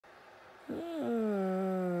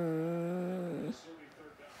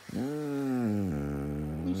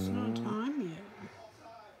It's not time yet.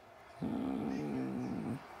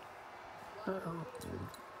 Uh-oh.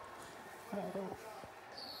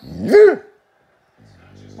 Uh-oh.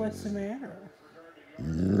 What's the matter?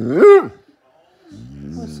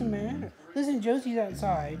 What's the matter? Listen, Josie's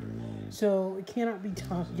outside, so it cannot be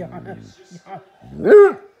Yana.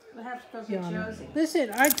 I have to go get Josie. Listen,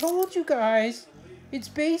 I told you guys, it's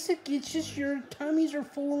basic. It's just your tummies are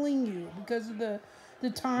fooling you because of the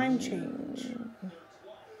time change.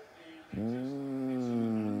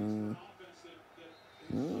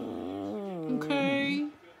 Okay.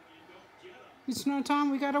 It's not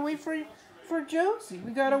time. We gotta wait for Josie.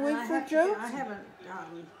 We gotta wait for Josie. I haven't.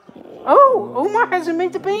 Oh, Omar hasn't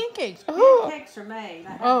made the pancakes. Pancakes are made.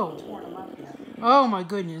 I haven't torn them up yet. Oh my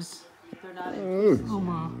goodness. They're not in pieces.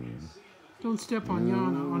 Omar, don't step on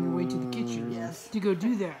Yana on your way to the kitchen. Yes. To go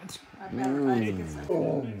do that. I've got to find get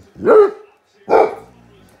some.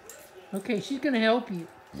 Okay, she's gonna help you.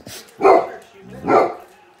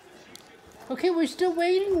 Okay, we're still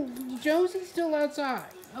waiting. Josie's still outside.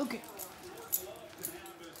 Okay.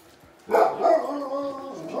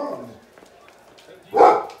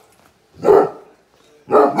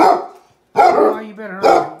 Oh, you better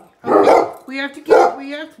hurry. Okay. We have to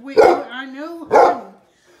wait. I know,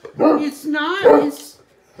 honey. It's not, Where's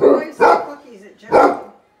the cookies at Josie?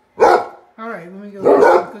 Alright, let me go get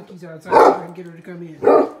some cookies outside so I can get her to come in.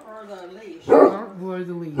 Or the leash. Or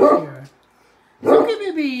the leash, yeah. It's okay,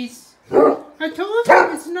 babies. I told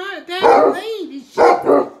you it's not that late. It's just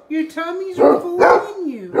your tummies are fooling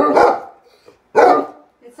you.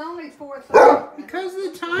 It's only 4:30. Because of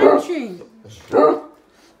the time change.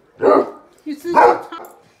 It's the time.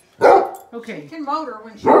 Okay. She can motor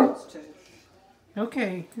when she wants to.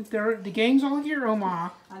 Okay. The gang's all here,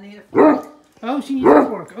 Omar. I need a fork. Oh, she needs a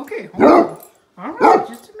fork. Okay, hold on. All right,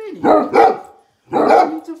 just a minute. She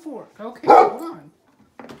needs a fork. Okay, hold on.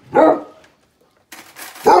 You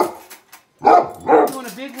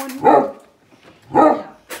want a big one? Yeah.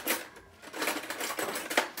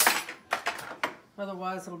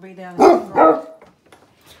 Otherwise, it'll be down here.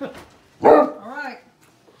 All right.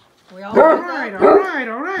 We all All right. Hold on.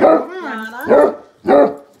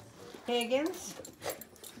 Yana, Higgins,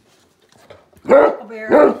 Huckleberry.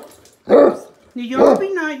 Now, y'all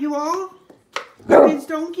be nice, you all. Kids,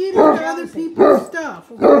 don't get into other people's stuff,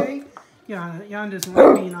 okay? Yana doesn't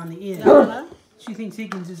like being on the end. Yana, She thinks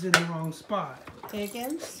Higgins is in the wrong spot.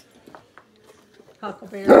 Higgins,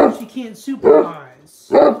 Huckleberry, She can't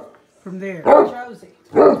supervise from there. Josie.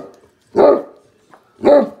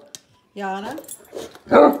 Yana,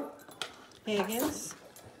 Higgins,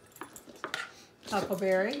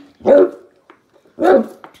 Huckleberry, and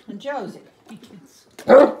Josie.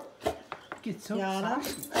 Gets so Yana.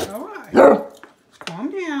 excited. All right. Calm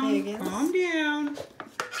down. Higgins. Calm down.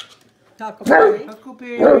 Huckleberry,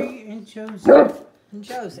 Huckleberry and Josie. and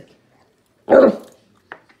Josie. Josie's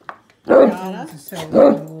Yana, a settle a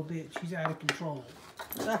little bit. She's out of control.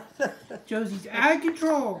 Josie's out of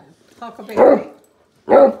control. Huckleberry,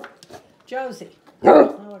 Josie.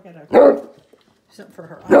 Oh, I gotta something for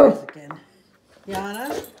her eyes again.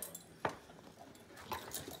 Yana,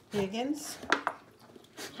 Higgins,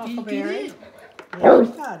 Huckleberry. Yeah, you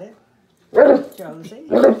got it. Josie.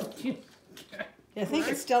 I think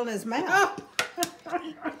it's still in his mouth.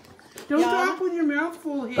 Don't Yana. talk with your mouth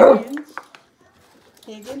full, Higgins.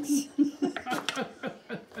 Higgins,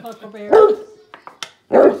 Huckleberry,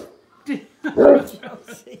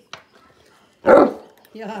 Josie.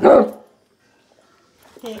 Yana,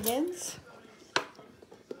 Higgins,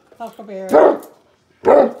 Huckleberry,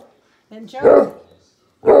 and Josie.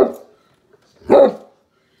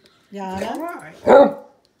 Yana, Right.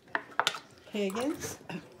 Higgins,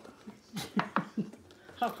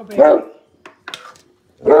 Huckleberry,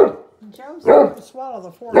 and Josie. Swallow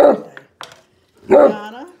the fork today.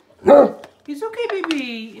 Yana, It's okay,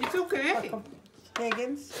 baby. It's okay.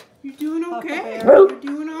 Higgins, You're doing okay. Huckleberry. You're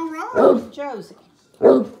doing all right. Josie.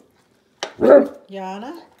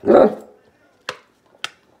 Yana,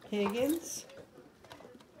 Higgins,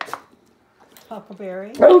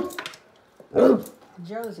 Huckleberry,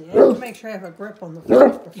 Josie. I have to make sure I have a grip on the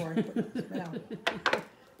fork before I put it in his mouth.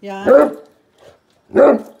 Yana,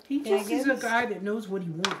 He just is a Higgins. guy that knows what he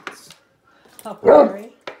wants.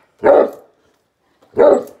 Huckleberry,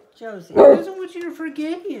 Josie. He doesn't want you to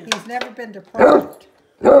forget him. He's never been deprived.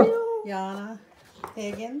 Yana,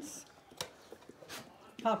 Higgins,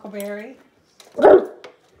 Huckleberry.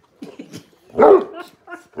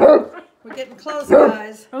 We're getting close,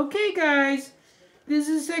 guys. Okay, guys. This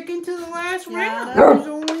is second to the last round. Yana. There's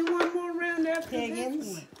only one more round after Higgins.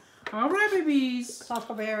 this one. All right, babies.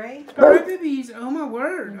 Huckleberry. All right, babies. Oh, my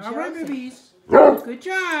word. And All right, Josie. babies. Good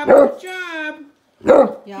job. Good job. Here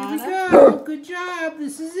we Yana. go. Good job.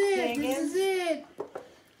 This is it. This Higgins. is it.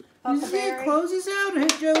 This is it. Huckleberry. Close us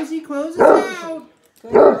out, Josie. Close us out.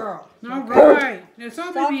 Good girl. All right. That's all,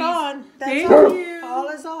 It's all babies. gone. That's Thank all. you. All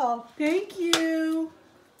is all. Thank you.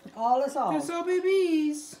 All is all. That's all,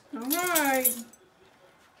 babies. All right.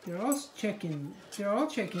 They're all checking. They're all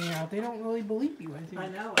checking out. They don't really believe you, I think. I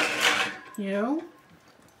know. You know?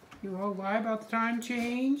 You all lie about the time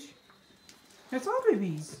change. That's all,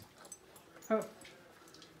 babies. Oh.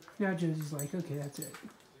 Now Josie's like, okay, that's it.